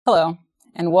Hello,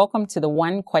 and welcome to the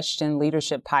One Question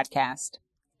Leadership Podcast.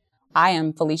 I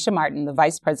am Felicia Martin, the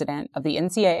Vice President of the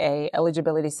NCAA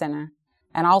Eligibility Center,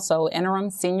 and also Interim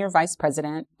Senior Vice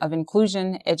President of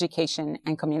Inclusion, Education,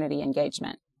 and Community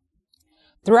Engagement.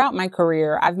 Throughout my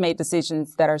career, I've made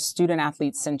decisions that are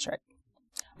student-athlete centric.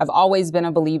 I've always been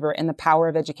a believer in the power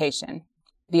of education,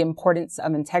 the importance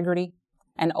of integrity,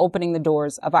 and opening the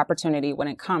doors of opportunity when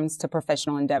it comes to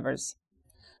professional endeavors.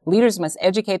 Leaders must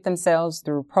educate themselves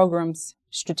through programs,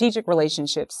 strategic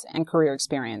relationships, and career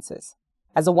experiences.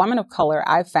 As a woman of color,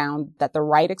 I've found that the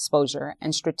right exposure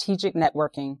and strategic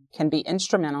networking can be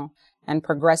instrumental in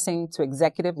progressing to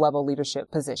executive-level leadership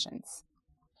positions.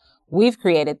 We've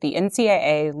created the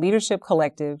NCAA Leadership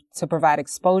Collective to provide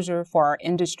exposure for our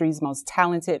industry's most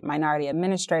talented minority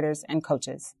administrators and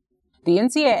coaches. The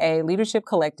NCAA Leadership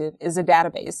Collective is a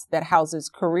database that houses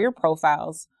career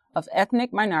profiles of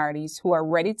ethnic minorities who are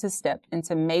ready to step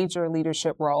into major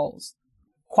leadership roles.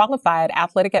 Qualified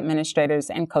athletic administrators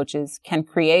and coaches can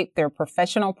create their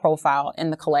professional profile in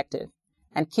the collective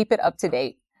and keep it up to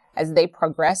date as they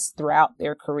progress throughout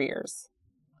their careers.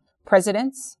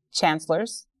 Presidents,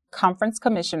 chancellors, conference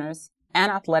commissioners, and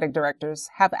athletic directors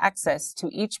have access to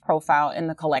each profile in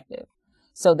the collective,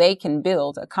 so they can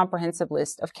build a comprehensive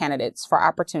list of candidates for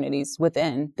opportunities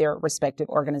within their respective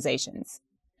organizations.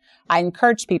 I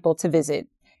encourage people to visit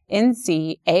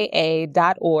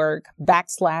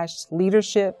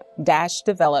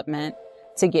ncaa.org/leadership-development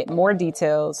to get more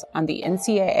details on the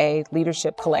NCAA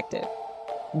Leadership Collective.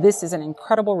 This is an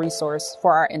incredible resource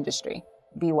for our industry.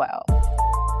 Be well.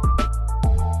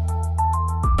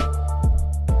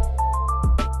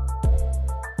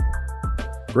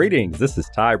 Greetings, this is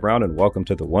Ty Brown, and welcome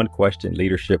to the One Question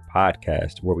Leadership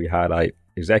Podcast, where we highlight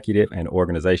executive and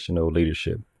organizational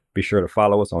leadership. Be sure to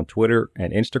follow us on Twitter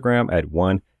and Instagram at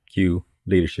 1Q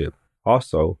Leadership.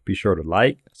 Also, be sure to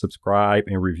like, subscribe,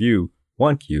 and review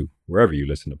 1Q wherever you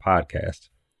listen to podcasts.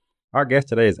 Our guest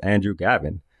today is Andrew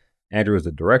Gavin. Andrew is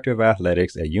the Director of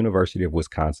Athletics at University of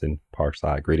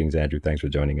Wisconsin-Parkside. Greetings, Andrew. Thanks for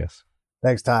joining us.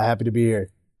 Thanks, Ty. Happy to be here.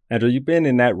 Andrew, you've been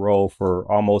in that role for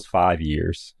almost 5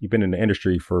 years. You've been in the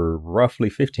industry for roughly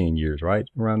 15 years, right?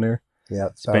 Around there? Yeah.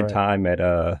 Spent time at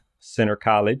Center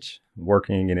College,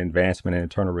 working in advancement and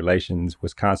internal relations,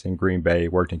 Wisconsin, Green Bay,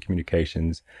 worked in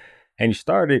communications. And you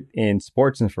started in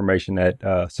sports information at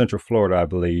Central Florida, I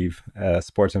believe,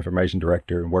 sports information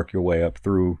director, and worked your way up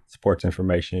through sports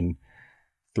information,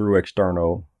 through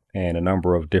external, and a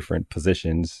number of different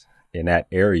positions in that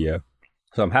area.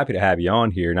 So I'm happy to have you on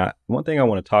here. Now, one thing I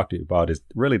want to talk to you about is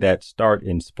really that start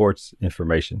in sports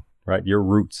information, right? Your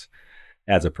roots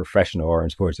as a professional or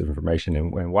in sports information.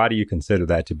 And why do you consider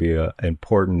that to be an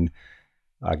important,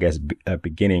 I guess, a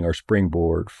beginning or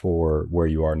springboard for where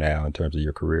you are now in terms of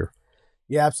your career?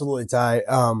 Yeah, absolutely, Ty.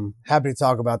 Happy to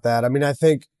talk about that. I mean, I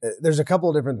think there's a couple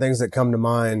of different things that come to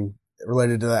mind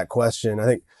related to that question. I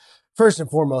think first and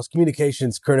foremost, communication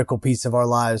is a critical piece of our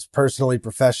lives, personally,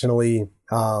 professionally,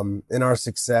 in our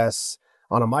success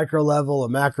on a micro level, a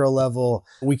macro level.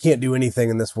 We can't do anything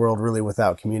in this world really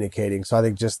without communicating. So I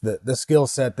think just the skill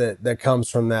set that comes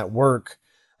from that work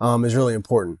is really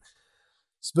important.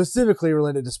 Specifically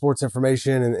related to sports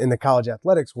information and in the college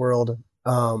athletics world,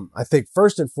 I think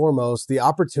first and foremost, the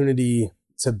opportunity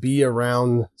to be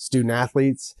around student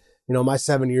athletes. You know, my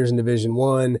 7 years in Division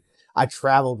I, I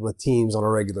traveled with teams on a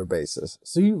regular basis.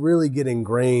 So you really get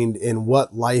ingrained in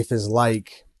what life is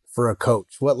like for a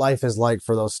coach, what life is like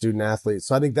for those student athletes.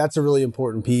 So I think that's a really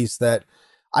important piece that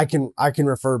I can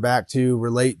refer back to,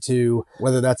 relate to,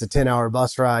 whether that's a 10-hour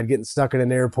bus ride, getting stuck at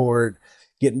an airport,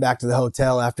 getting back to the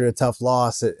hotel after a tough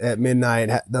loss at midnight,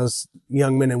 those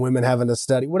young men and women having to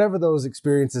study, whatever those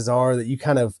experiences are that you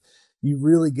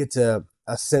really get to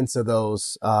a sense of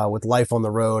those with life on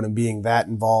the road and being that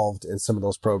involved in some of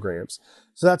those programs.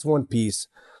 So that's one piece.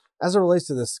 As it relates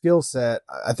to the skill set,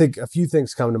 I think a few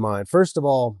things come to mind. First of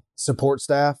all, support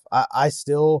staff. I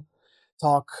still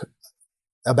talk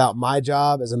about my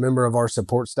job as a member of our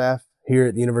support staff here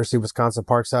at the University of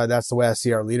Wisconsin-Parkside. That's the way I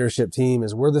see our leadership team,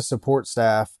 is we're the support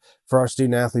staff for our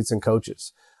student athletes and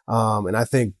coaches. And I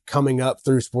think coming up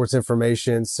through sports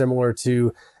information, similar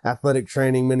to athletic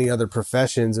training, many other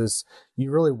professions, is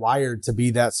you're really wired to be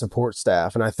that support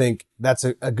staff. And I think that's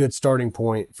a good starting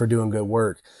point for doing good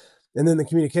work. And then the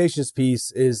communications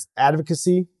piece is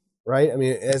advocacy, right? I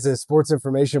mean, as a sports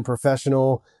information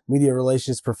professional, media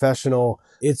relations professional,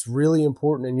 it's really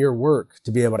important in your work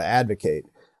to be able to advocate.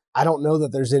 I don't know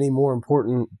that there's any more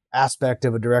important aspect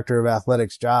of a director of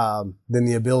athletics job than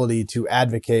the ability to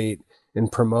advocate and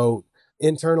promote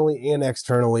internally and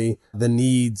externally, the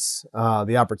needs,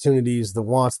 the opportunities, the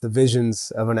wants, the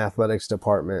visions of an athletics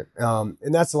department.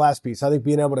 And that's the last piece. I think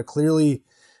being able to clearly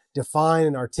define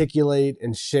and articulate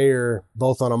and share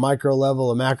both on a micro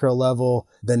level, a macro level,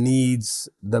 the needs,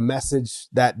 the message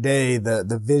that day,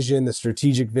 the vision, the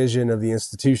strategic vision of the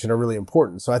institution are really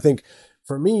important. So I think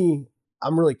for me,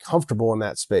 I'm really comfortable in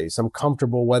that space. I'm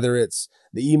comfortable whether it's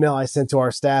the email I sent to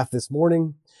our staff this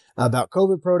morning about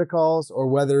COVID protocols, or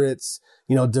whether it's,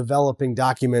 developing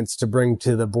documents to bring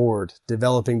to the board,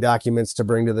 developing documents to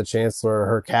bring to the chancellor or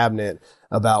her cabinet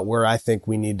about where I think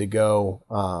we need to go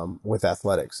with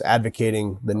athletics,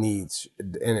 advocating the needs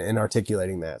and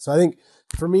articulating that. So I think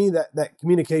for me, that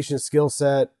communication skill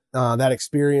set, that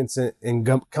experience in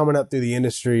coming up through the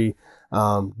industry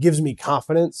gives me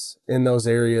confidence in those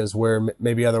areas where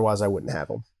maybe otherwise I wouldn't have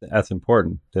them. That's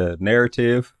important. The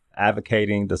narrative,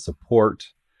 advocating, the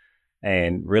support,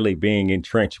 and really being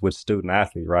entrenched with student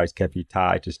athletes, right? It's kept you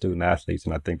tied to student athletes.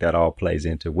 And I think that all plays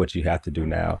into what you have to do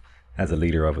now as a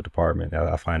leader of a department.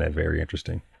 I find that very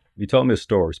interesting. You told me a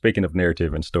story, speaking of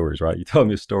narrative and stories, right? You told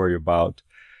me a story about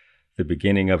the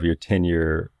beginning of your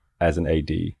tenure as an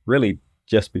AD, really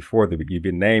just before you've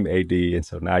been named AD. And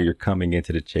so now you're coming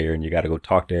into the chair and you got to go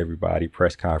talk to everybody,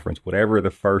 press conference, whatever the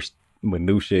first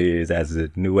minutia is as a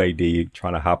new AD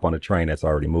trying to hop on a train that's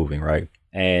already moving, right?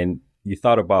 And you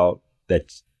thought about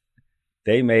that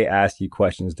they may ask you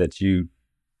questions that you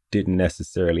didn't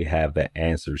necessarily have the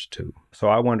answers to. So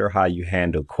I wonder how you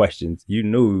handle questions you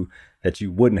knew that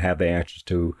you wouldn't have the answers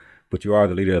to, but you are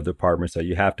the leader of the department, so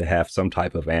you have to have some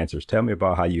type of answers. Tell me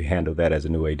about how you handled that as a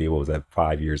new AD. What was that,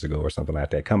 5 years ago or something like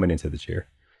that, coming into the chair?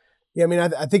 Yeah, I mean,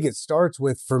 I think it starts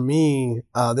with, for me,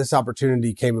 this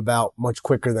opportunity came about much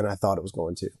quicker than I thought it was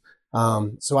going to.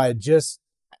 So I had just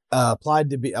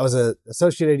applied I was an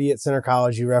associate AD at Center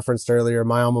College, you referenced earlier,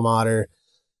 my alma mater,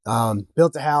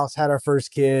 built a house, had our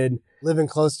first kid, living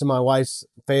close to my wife's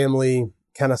family,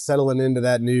 kind of settling into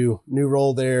that new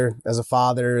role there as a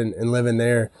father and living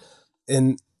there,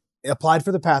 and applied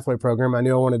for the pathway program. I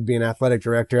knew I wanted to be an athletic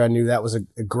director. I knew that was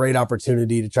a great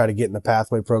opportunity to try to get in the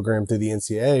pathway program through the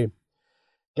NCAA.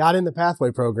 Got in the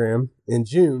pathway program in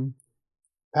June.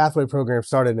 Pathway program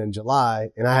started in July,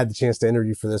 and I had the chance to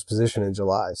interview for this position in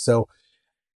July. So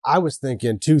I was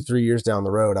thinking 2-3 years down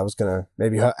the road, I was going to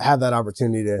maybe have that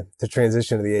opportunity to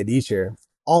transition to the AD chair.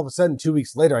 All of a sudden, 2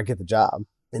 weeks later, I get the job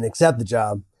and accept the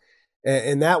job.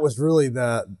 And that was really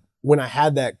when I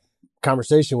had that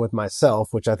conversation with myself,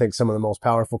 which I think some of the most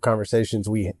powerful conversations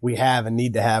we have and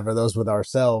need to have are those with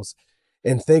ourselves,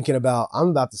 and thinking about, I'm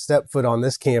about to step foot on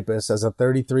this campus as a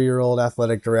 33-year-old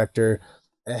athletic director,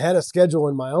 ahead of schedule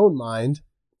in my own mind,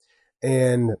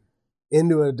 and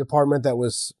into a department that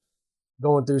was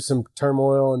going through some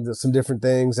turmoil and some different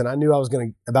things. And I knew I was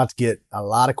about to get a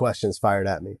lot of questions fired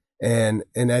at me. And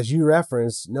as you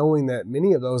referenced, knowing that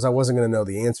many of those I wasn't going to know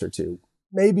the answer to,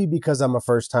 maybe because I'm a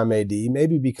first time AD,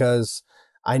 maybe because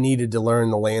I needed to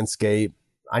learn the landscape.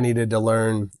 I needed to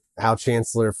learn how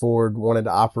Chancellor Ford wanted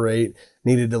to operate,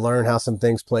 needed to learn how some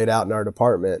things played out in our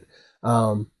department.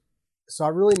 So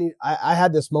I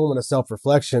had this moment of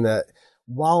self-reflection that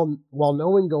while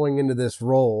knowing going into this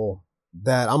role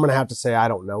that I'm going to have to say I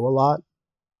don't know a lot,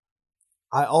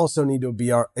 I also need to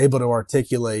be able to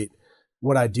articulate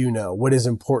what I do know, what is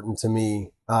important to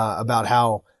me about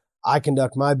how I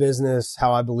conduct my business,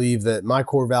 how I believe that my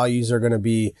core values are going to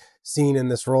be seen in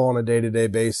this role on a day-to-day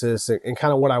basis, and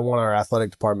kind of what I want our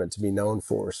athletic department to be known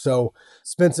for. So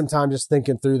spend some time just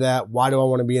thinking through that. Why do I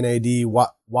want to be an AD?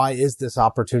 Why is this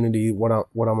opportunity what I'm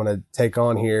going to take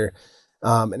on here?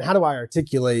 And how do I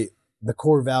articulate the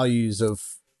core values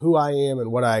of who I am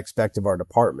and what I expect of our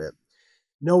department?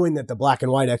 Knowing that the black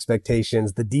and white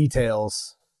expectations, the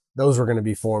details, those were going to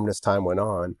be formed as time went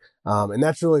on. And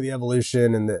that's really the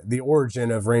evolution and the origin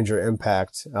of Ranger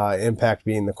Impact, impact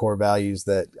being the core values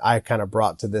that I kind of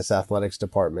brought to this athletics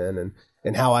department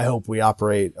and how I hope we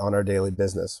operate on our daily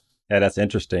business. Yeah, that's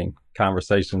interesting.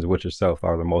 Conversations with yourself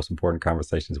are the most important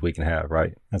conversations we can have,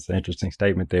 right? That's an interesting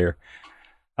statement there.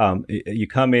 You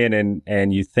come in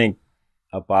and you think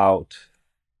about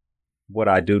what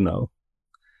I do know.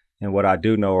 And what I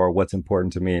do know are what's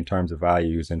important to me in terms of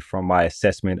values, and from my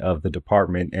assessment of the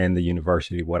department and the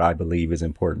university, what I believe is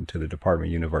important to the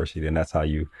department university. And that's how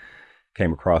you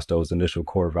came across those initial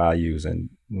core values,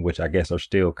 and which I guess are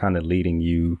still kind of leading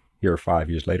you here 5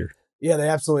 years later. Yeah, they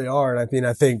absolutely are. And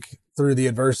I think through the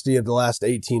adversity of the last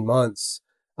 18 months,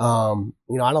 I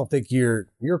don't think your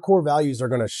core values are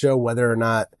going to show whether or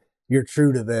not you're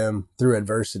true to them through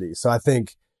adversity. So I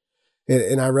think,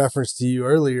 and I referenced to you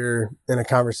earlier in a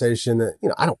conversation that,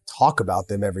 I don't talk about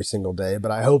them every single day,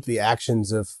 but I hope the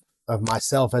actions of of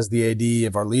myself as the AD,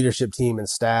 of our leadership team and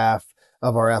staff,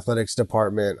 of our athletics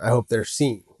department. I hope they're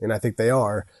seen, and I think they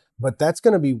are. But that's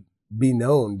going to be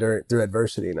known through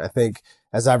adversity. And I think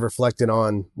as I've reflected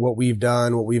on what we've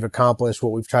done, what we've accomplished,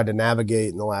 what we've tried to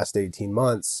navigate in the last 18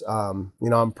 months,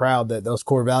 I'm proud that those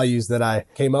core values that I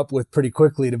came up with pretty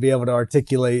quickly to be able to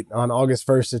articulate on August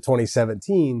 1st of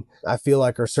 2017, I feel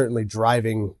like are certainly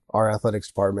driving our athletics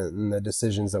department and the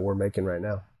decisions that we're making right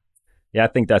now. Yeah, I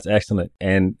think that's excellent.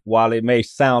 And while it may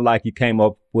sound like you came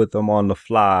up with them on the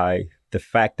fly, the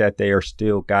fact that they are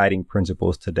still guiding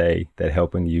principles today that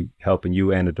helping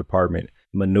you and the department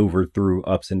maneuver through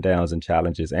ups and downs and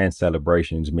challenges and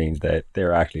celebrations means that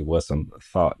there actually was some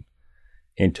thought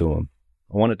into them.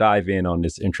 I want to dive in on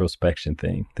this introspection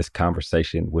thing, this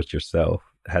conversation with yourself.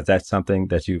 Has that something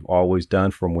that you've always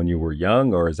done from when you were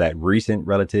young, or is that recent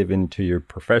relative into your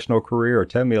professional career? Or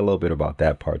tell me a little bit about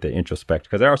that part, the introspection,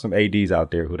 because there are some ADs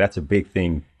out there who that's a big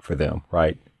thing for them,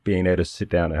 right? Being able to sit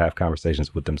down and have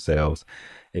conversations with themselves,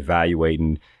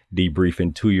 evaluating,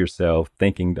 debriefing to yourself,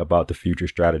 thinking about the future,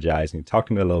 strategizing. Talk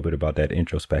to me a little bit about that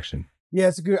introspection. Yeah,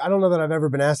 it's I don't know that I've ever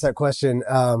been asked that question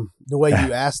the way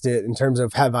you asked it in terms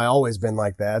of have I always been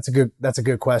like that? That's a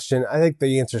good question. I think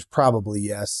the answer is probably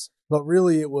yes. But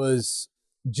really it was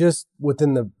just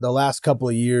within the last couple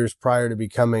of years prior to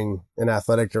becoming an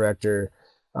athletic director,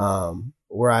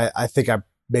 where I think I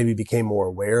maybe became more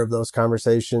aware of those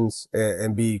conversations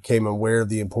and became aware of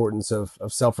the importance of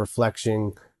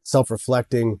self-reflecting,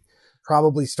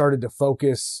 probably started to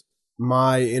focus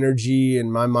my energy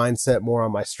and my mindset more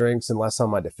on my strengths and less on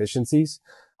my deficiencies.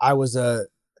 I was a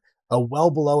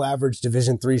well below average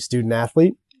Division III student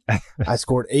athlete. I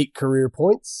scored 8 career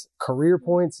points,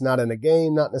 not in a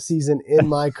game, not in a season, in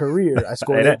my career. I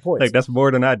scored 8 points. Like, that's more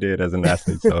than I did as an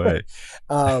athlete. So, hey.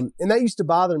 And that used to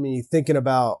bother me thinking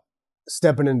about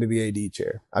stepping into the AD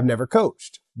chair. I've never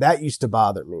coached. That used to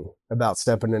bother me about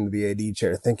stepping into the AD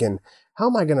chair, thinking, how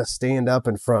am I going to stand up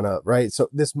in front of, right? So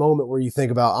this moment where you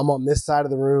think about, I'm on this side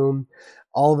of the room,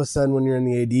 all of a sudden when you're in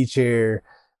the AD chair,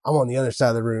 I'm on the other side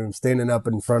of the room, standing up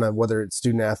in front of whether it's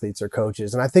student athletes or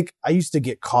coaches. And I think I used to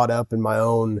get caught up in my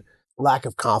own lack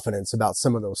of confidence about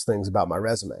some of those things about my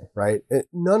resume, right?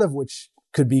 None of which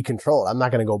could be controlled. I'm not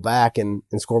going to go back and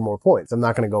score more points. I'm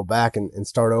not going to go back and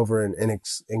start over and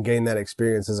gain that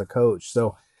experience as a coach.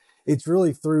 So it's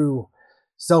really through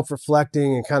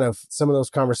self-reflecting and kind of some of those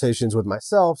conversations with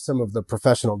myself, some of the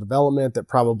professional development that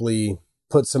probably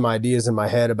put some ideas in my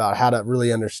head about how to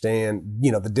really understand,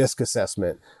 the DISC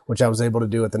assessment, which I was able to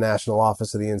do at the national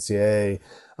office of the NCAA.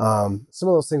 Some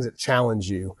of those things that challenge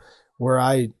you, where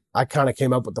I kind of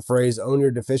came up with the phrase, own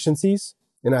your deficiencies.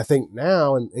 And I think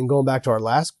now, and going back to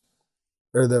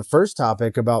the first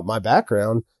topic about my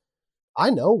background,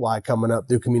 I know why coming up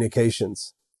through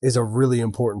communications is a really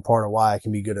important part of why I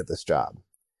can be good at this job.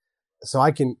 So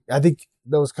I think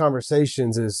those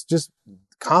conversations is just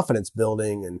confidence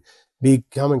building and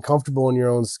becoming comfortable in your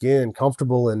own skin,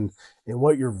 comfortable in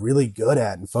what you're really good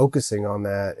at, and focusing on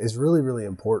that is really, really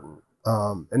important.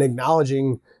 And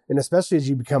acknowledging, and especially as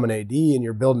you become an AD and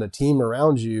you're building a team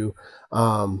around you,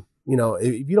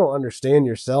 if you don't understand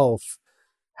yourself,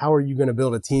 how are you going to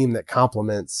build a team that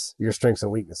complements your strengths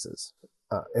and weaknesses?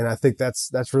 And I think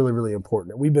that's really, really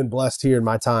important. We've been blessed here in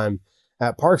my time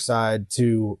at Parkside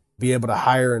to be able to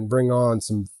hire and bring on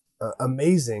some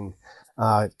amazing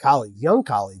colleagues, young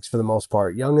colleagues for the most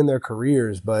part, young in their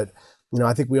careers. But,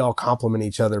 I think we all complement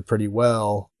each other pretty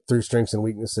well through strengths and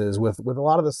weaknesses with a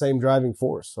lot of the same driving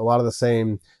force, a lot of the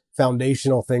same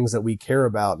foundational things that we care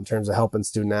about in terms of helping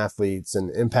student athletes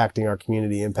and impacting our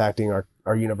community, impacting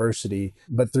our university,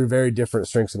 but through very different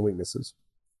strengths and weaknesses.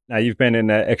 Now, you've been in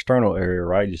that external area,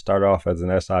 right? You start off as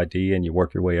an SID and you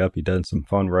work your way up. You've done some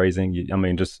fundraising.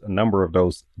 Just a number of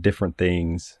those different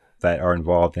things that are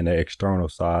involved in the external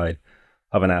side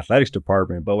of an athletics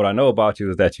department. But what I know about you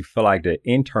is that you feel like the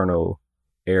internal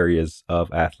areas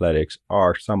of athletics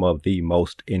are some of the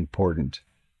most important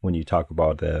when you talk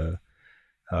about the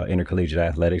intercollegiate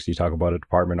athletics. You talk about a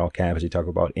department on campus. You talk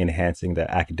about enhancing the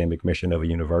academic mission of a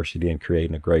university and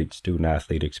creating a great student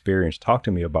athlete experience. Talk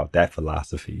to me about that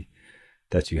philosophy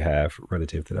that you have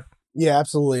relative to that. Yeah,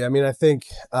 absolutely. I think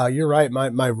you're right.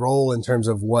 My role in terms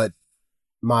of what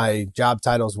my job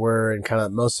titles were and kind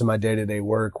of most of my day-to-day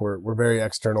work were very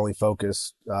externally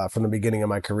focused from the beginning of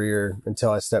my career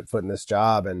until I stepped foot in this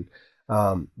job. And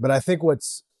but I think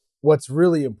what's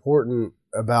really important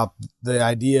about the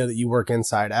idea that you work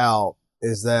inside out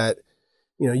is that,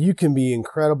 you can be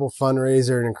incredible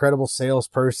fundraiser, an incredible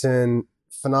salesperson,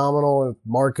 phenomenal in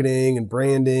marketing and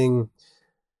branding.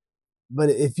 But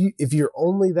if you're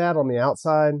only that on the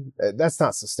outside, that's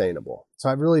not sustainable. So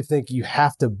I really think you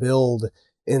have to build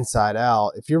inside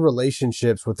out. If your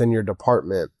relationships within your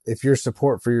department, if your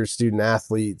support for your student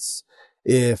athletes,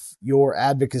 if your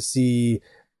advocacy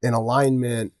and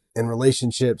alignment and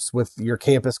relationships with your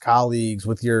campus colleagues,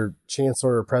 with your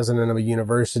chancellor or president of a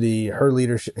university, her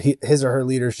leadership, his or her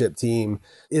leadership team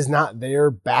is not there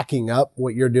backing up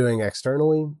what you're doing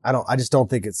externally, I just don't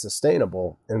think it's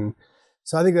sustainable. And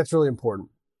so I think that's really important.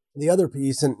 The other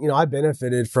piece, and I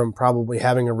benefited from probably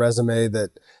having a resume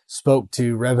that spoke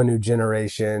to revenue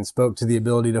generation, spoke to the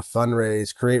ability to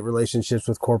fundraise, create relationships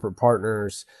with corporate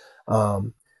partners.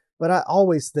 But I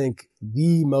always think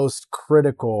the most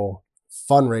critical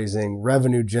fundraising,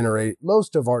 revenue generate,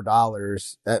 most of our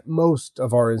dollars at most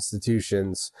of our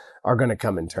institutions are going to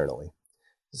come internally.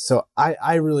 So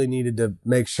I really needed to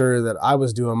make sure that I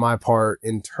was doing my part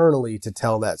internally to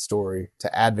tell that story,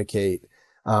 to advocate,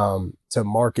 to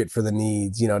market for the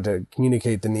needs, to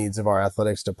communicate the needs of our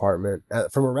athletics department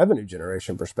from a revenue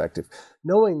generation perspective,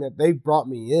 knowing that they brought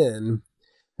me in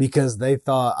because they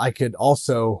thought I could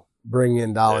also bring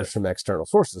in dollars from external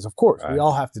sources. Of course, we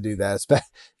all have to do that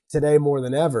today more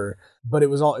than ever, but it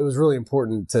was really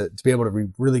important to be able to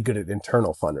be really good at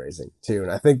internal fundraising too.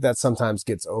 And I think that sometimes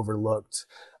gets overlooked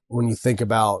when you think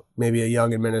about maybe a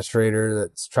young administrator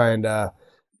that's trying to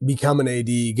become an AD,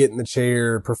 get in the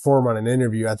chair, perform on an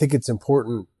interview. I think it's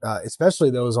important,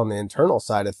 especially those on the internal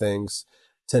side of things,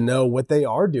 to know what they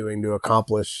are doing to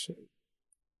accomplish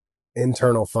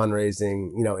internal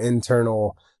fundraising,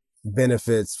 internal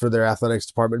benefits for their athletics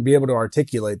department, be able to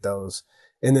articulate those,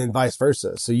 and then vice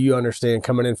versa. So you understand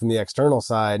coming in from the external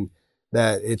side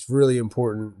that it's really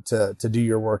important to do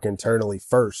your work internally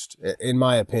first, in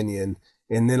my opinion,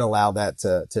 and then allow that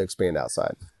to expand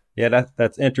outside. Yeah,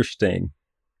 that's interesting.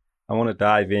 I want to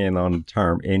dive in on the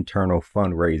term internal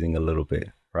fundraising a little bit,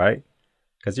 right?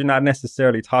 Because you're not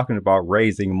necessarily talking about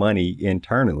raising money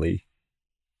internally,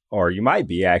 or you might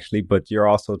be actually, but you're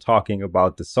also talking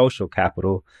about the social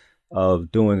capital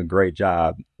of doing a great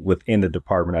job within the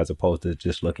department as opposed to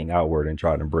just looking outward and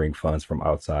trying to bring funds from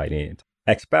outside in.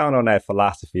 Expound on that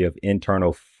philosophy of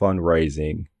internal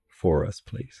fundraising for us,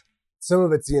 please. Some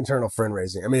of it's the internal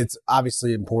fundraising. I mean, it's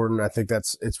obviously important. I think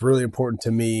it's really important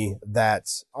to me that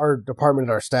our department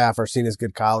and our staff are seen as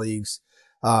good colleagues.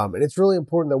 And it's really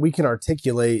important that we can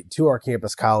articulate to our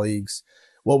campus colleagues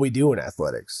what we do in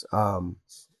athletics.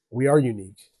 We are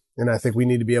unique. And I think we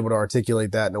need to be able to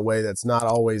articulate that in a way that's not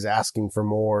always asking for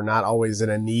more, not always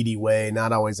in a needy way,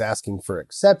 not always asking for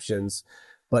exceptions,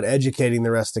 but educating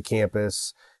the rest of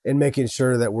campus and making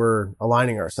sure that we're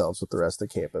aligning ourselves with the rest of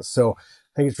campus. So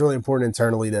I think it's really important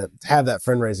internally to have that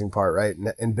fundraising part, right?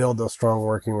 And build those strong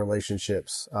working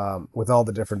relationships with all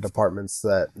the different departments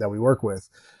that we work with.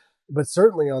 But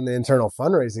certainly on the internal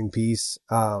fundraising piece,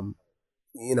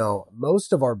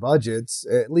 most of our budgets,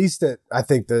 at least at, I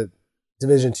think, the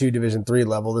Division II, Division III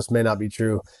level, this may not be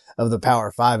true of the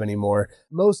Power 5 anymore.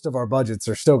 Most of our budgets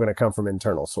are still going to come from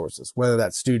internal sources, whether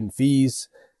that's student fees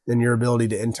and your ability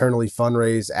to internally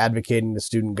fundraise, advocating to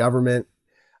student government,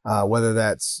 whether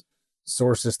that's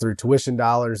sources through tuition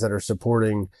dollars that are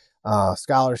supporting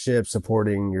scholarships,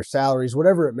 supporting your salaries,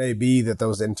 whatever it may be that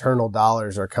those internal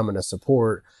dollars are coming to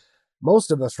support.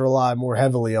 Most of us rely more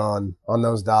heavily on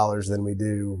those dollars than we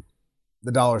do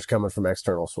the dollars coming from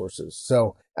external sources.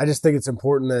 So I just think it's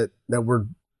important that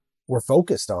we're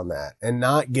focused on that and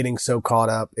not getting so caught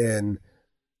up in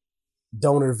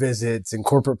donor visits and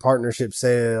corporate partnership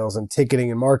sales and ticketing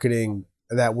and marketing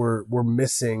that we're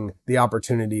missing the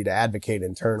opportunity to advocate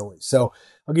internally. So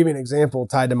I'll give you an example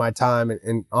tied to my time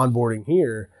in onboarding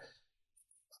here.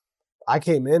 I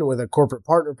came in with a corporate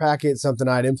partner packet, something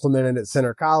I'd implemented at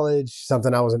Center College,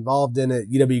 something I was involved in at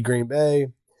UW Green Bay.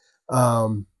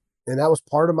 And that was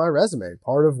part of my resume,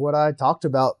 part of what I talked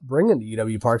about bringing to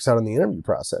UW-Parkside in the interview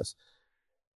process.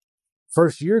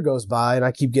 First year goes by and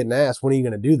I keep getting asked, when are you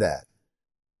going to do that?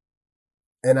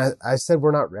 And I said,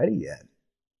 we're not ready yet.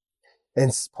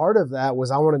 And part of that was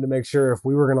I wanted to make sure if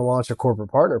we were going to launch a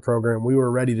corporate partner program, we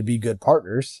were ready to be good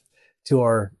partners to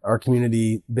our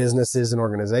community businesses and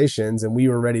organizations. And we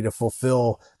were ready to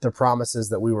fulfill the promises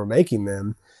that we were making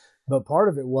them. But part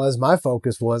of it was my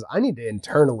focus was I need to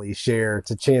internally share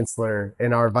to Chancellor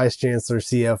and our Vice Chancellor,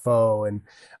 CFO, and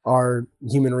our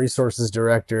Human Resources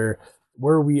Director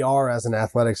where we are as an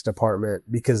athletics department,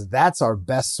 because that's our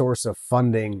best source of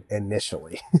funding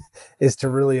initially is to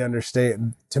really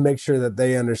understand, to make sure that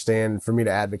they understand, for me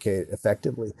to advocate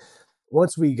effectively.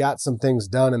 Once we got some things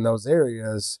done in those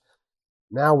areas,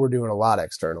 now we're doing a lot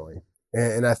externally.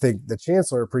 And I think the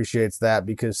Chancellor appreciates that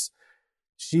because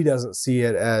she doesn't see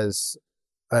it as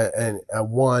a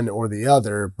one or the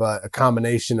other, but a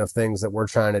combination of things that we're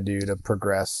trying to do to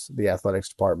progress the athletics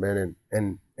department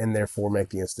and therefore make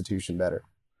the institution better.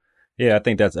 Yeah, I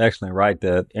think that's excellent, right?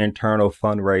 The internal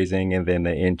fundraising and then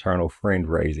the internal friend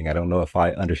raising. I don't know if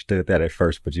I understood that at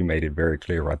first, but you made it very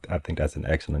clear. I think that's an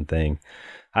excellent thing.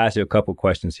 I ask you a couple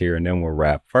questions here and then we'll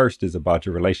wrap. First is about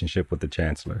your relationship with the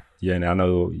chancellor. Yeah, and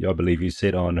I believe you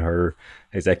sit on her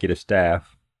executive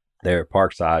staff there at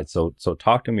Parkside. So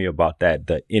talk to me about that,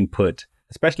 the input,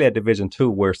 especially at Division II,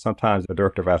 where sometimes the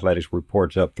director of athletics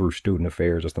reports up through student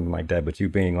affairs or something like that. But you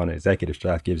being on the executive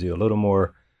staff gives you a little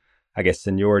more, I guess,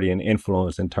 seniority and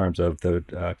influence in terms of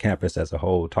the campus as a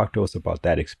whole. Talk to us about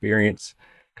that experience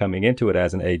coming into it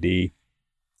as an AD,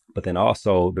 but then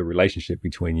also the relationship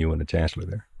between you and the chancellor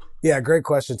there. Yeah, great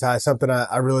question, Ty. Something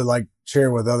I really like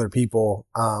sharing with other people.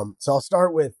 So I'll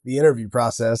start with the interview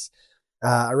process.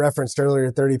 I referenced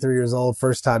earlier, 33 years old,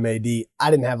 first time AD.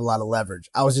 I didn't have a lot of leverage.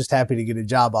 I was just happy to get a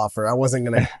job offer. I wasn't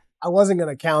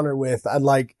gonna counter with I'd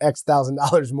like X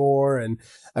 $1,000 more and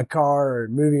a car or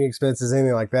moving expenses,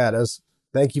 anything like that.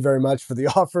 Thank you very much for the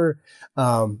offer.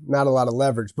 Not a lot of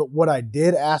leverage, but what I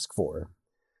did ask for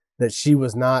that she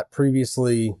was not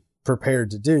previously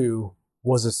prepared to do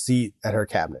was a seat at her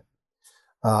cabinet.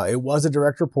 It was a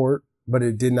direct report, but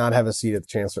it did not have a seat at the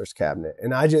chancellor's cabinet.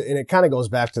 And it kind of goes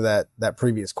back to that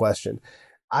previous question.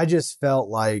 I just felt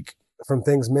like from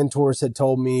things mentors had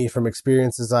told me, from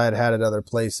experiences I had had at other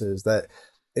places, that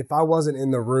if I wasn't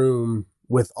in the room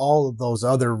with all of those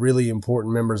other really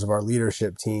important members of our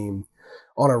leadership team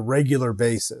on a regular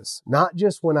basis, not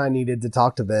just when I needed to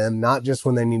talk to them, not just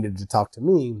when they needed to talk to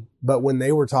me, but when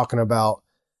they were talking about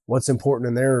what's important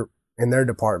in their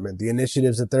department, the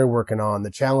initiatives that they're working on, the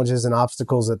challenges and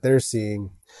obstacles that they're seeing,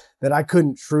 that I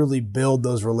couldn't truly build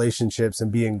those relationships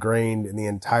and be ingrained in the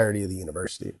entirety of the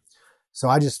university. So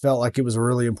I just felt like it was a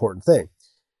really important thing.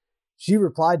 She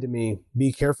replied to me,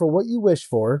 "Be careful what you wish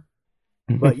for,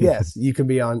 but yes, you can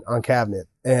be on cabinet."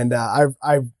 And I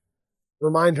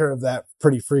remind her of that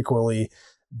pretty frequently.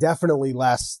 Definitely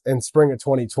in spring of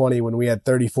 2020, when we had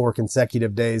 34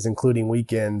 consecutive days, including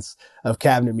weekends, of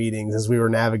cabinet meetings as we were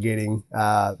navigating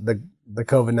the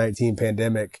COVID-19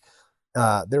 pandemic.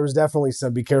 There was definitely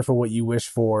some be careful what you wish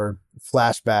for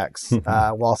flashbacks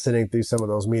while sitting through some of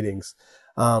those meetings.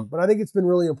 But I think it's been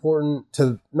really important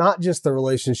to not just the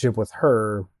relationship with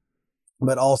her,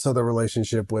 but also the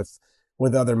relationship with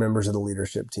other members of the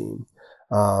leadership team.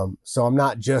 So I'm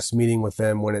not just meeting with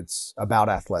them when it's about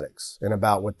athletics and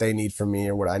about what they need from me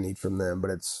or what I need from them, but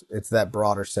it's that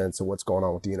broader sense of what's going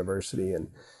on with the university. And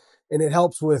it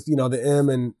helps with, the M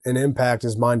and impact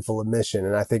is mindful of mission.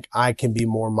 And I think I can be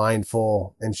more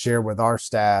mindful and share with our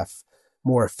staff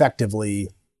more effectively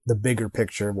the bigger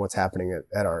picture of what's happening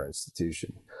at our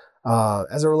institution.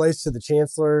 As it relates to the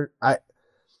chancellor,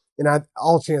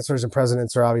 all chancellors and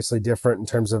presidents are obviously different in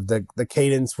terms of the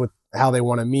cadence with how they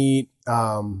want to meet,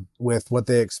 with what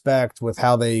they expect, with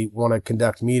how they want to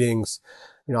conduct meetings.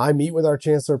 I meet with our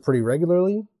chancellor pretty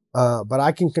regularly, but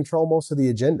I can control most of the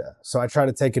agenda. So I try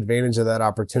to take advantage of that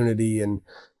opportunity and,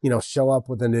 show up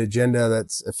with an agenda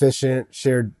that's efficient,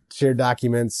 shared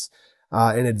documents,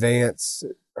 in advance.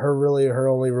 Her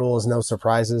only rule is no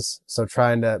surprises. So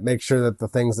trying to make sure that the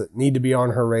things that need to be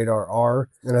on her radar are,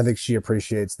 and I think she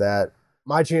appreciates that.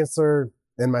 My chancellor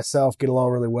and myself get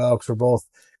along really well because we're both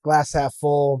glass half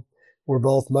full. We're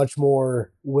both much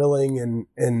more willing, and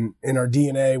in our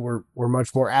DNA, we're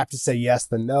much more apt to say yes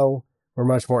than no. We're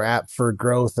much more apt for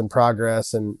growth and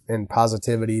progress and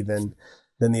positivity than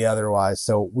the otherwise.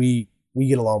 So we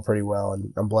get along pretty well,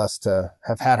 and I'm blessed to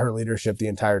have had her leadership the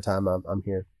entire time I'm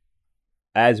here.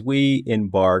 As we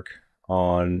embark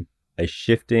on a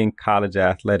shifting college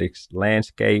athletics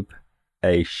landscape,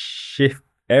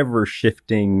 ever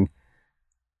shifting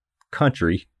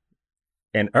country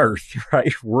and earth,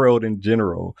 right? World in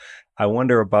general, I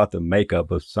wonder about the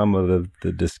makeup of some of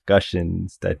the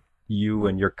discussions that you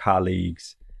and your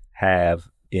colleagues have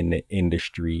in the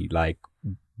industry. Like,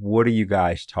 what are you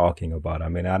guys talking about? I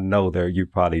mean, I know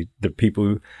the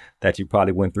people that you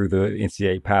probably went through the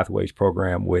NCAA Pathways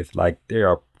program with, like, there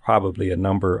are probably a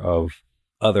number of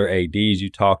other ADs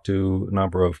you talk to,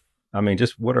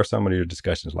 just what are some of your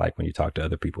discussions like when you talk to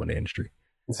other people in the industry?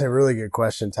 It's a really good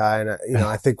question, Ty. And,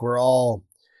 I think we're all,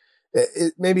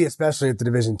 maybe especially at the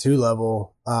Division II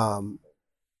level,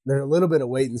 there's a little bit of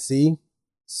wait and see.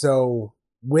 So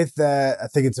with that, I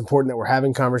think it's important that we're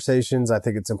having conversations. I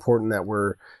think it's important that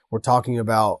we're talking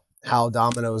about how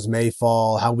dominoes may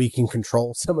fall, how we can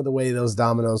control some of the way those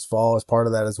dominoes fall as part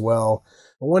of that as well.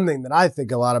 But one thing that I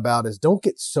think a lot about is don't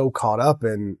get so caught up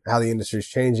in how the industry is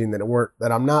changing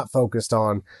that I'm not focused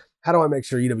on how do I make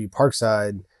sure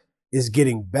UW-Parkside is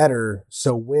getting better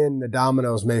so when the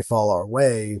dominoes may fall our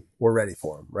way, we're ready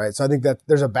for them, right? So I think that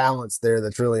there's a balance there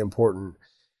that's really important.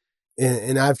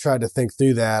 And I've tried to think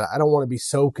through that. I don't want to be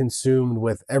so consumed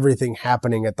with everything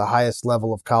happening at the highest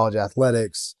level of college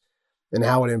athletics and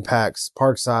how it impacts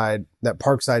Parkside, that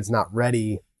Parkside's not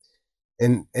ready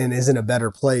and is in a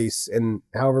better place. And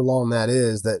however long that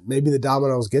is, that maybe the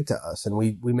dominoes get to us and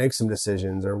we make some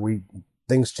decisions or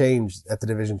things change at the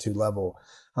Division II level.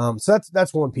 So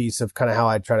that's one piece of kind of how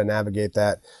I try to navigate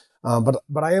that.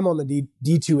 But I am on the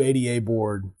D2 ADA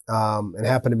board, and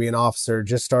happen to be an officer,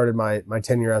 just started my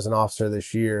tenure as an officer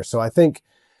this year. So I think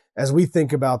as we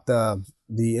think about the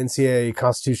NCAA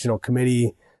Constitutional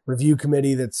Committee Review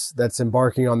Committee that's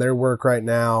embarking on their work right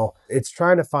now, it's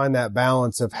trying to find that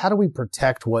balance of how do we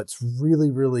protect what's really,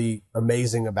 really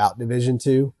amazing about Division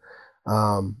II,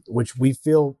 which we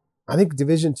feel, I think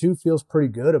Division II feels pretty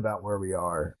good about where we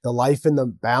are. The life in the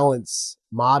balance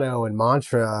motto and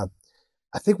mantra,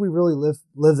 I think we really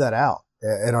live that out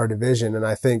at our division. And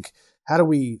I think, how do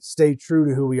we stay true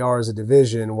to who we are as a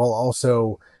division while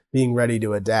also being ready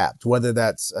to adapt, whether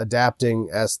that's adapting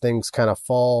as things kind of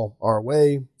fall our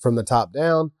way from the top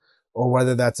down, or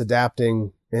whether that's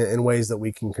adapting in ways that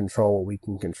we can control what we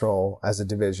can control as a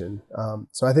division.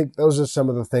 So I think those are some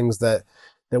of the things that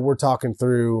we're talking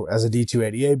through as a D2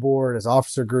 ADA board, as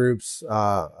officer groups,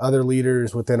 other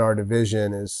leaders within our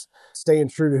division, is staying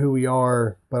true to who we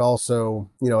are, but also,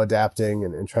 adapting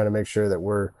and trying to make sure that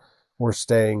we're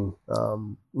staying,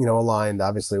 aligned,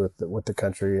 obviously, with the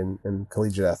country and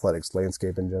collegiate athletics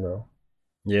landscape in general.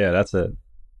 Yeah, that's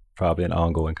probably an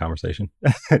ongoing conversation.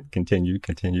 Continue,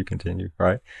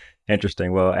 right?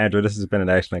 Interesting. Well, Andrew, this has been an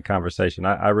excellent conversation.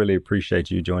 I really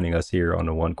appreciate you joining us here on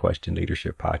the One Question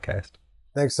Leadership Podcast.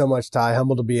 Thanks so much, Tai.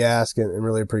 Humbled to be asked and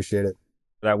really appreciate it.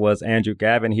 That was Andrew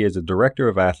Gavin. He is the Director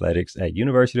of Athletics at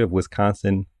University of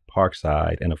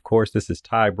Wisconsin-Parkside. And of course, this is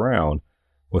Tai Brown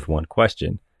with One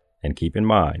Question. And keep in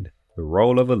mind, the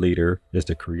role of a leader is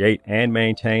to create and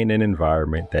maintain an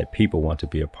environment that people want to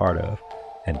be a part of.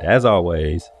 And as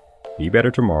always, be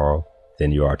better tomorrow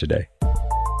than you are today.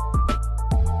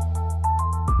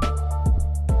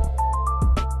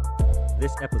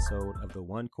 This episode of the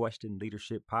One Question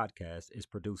Leadership Podcast is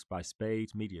produced by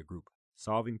Spades Media Group,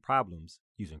 solving problems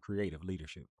using creative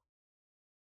leadership.